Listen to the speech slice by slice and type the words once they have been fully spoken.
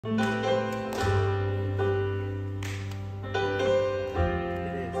Are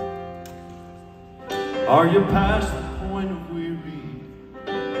you past the point of weary?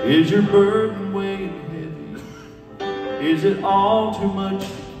 Is your burden weighing heavy? Is it all too much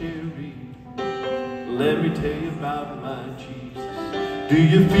to carry? Let me tell you about my Jesus. Do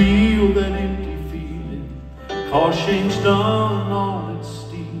you feel that empty feeling? 'Cause shame's done all it's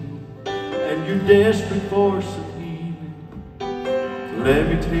stealing, and you're desperate for some healing. Let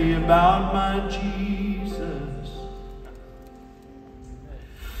me tell you about my Jesus.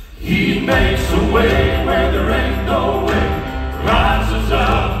 He makes a way where there ain't no way, rises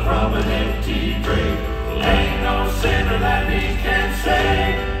up from an empty grave. Ain't no sinner that he can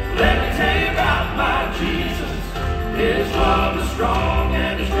save. Let me tell you about my Jesus. His love is strong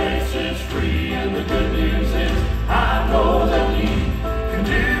and his grace is free, and the good news is I know that he can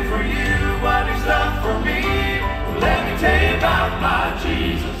do for you what he's done for me. Let me tell you about my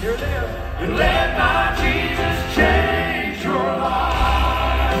Jesus. Here it is. And let my Jesus change your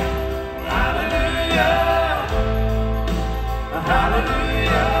life. Hallelujah.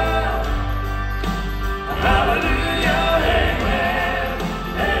 Hallelujah. Hallelujah. Amen.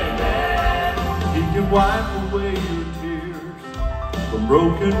 Amen. He can wipe away your tears from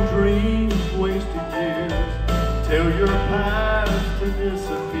broken dreams, wasted years. Tell your past to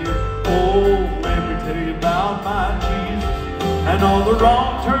disappear. Oh, let me tell you about my Jesus, and all the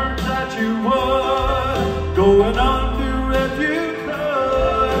wrong turns that you would going undo if you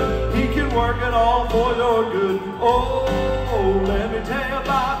could. He can work it all for your good. Oh, let me tell you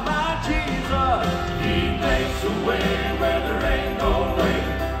about my Jesus. He makes a way where there ain't no way,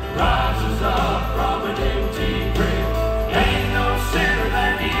 rises up from an empty grave. Ain't no sinner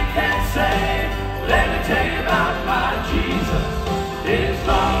that he can't save. Let me tell you about my Jesus. His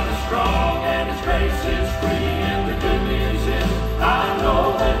love is strong and his grace is free, and the good news is I know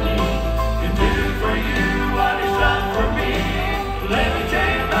that he can do for you what he's done for me. Let me tell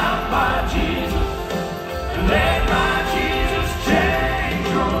you about my Jesus. Let my Jesus change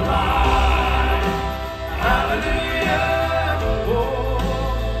your life. Hallelujah. Oh,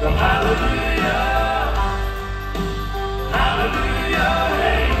 hallelujah. Hallelujah.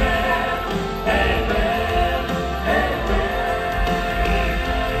 Amen. Amen. Amen.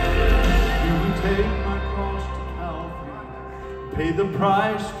 You would take my cross to Calvary, pay the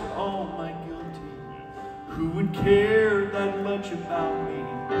price for all my guilty. Who would care that much about me?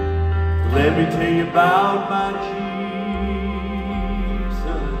 Let me tell you about my Jesus.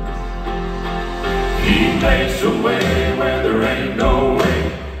 He makes a way where there ain't no way.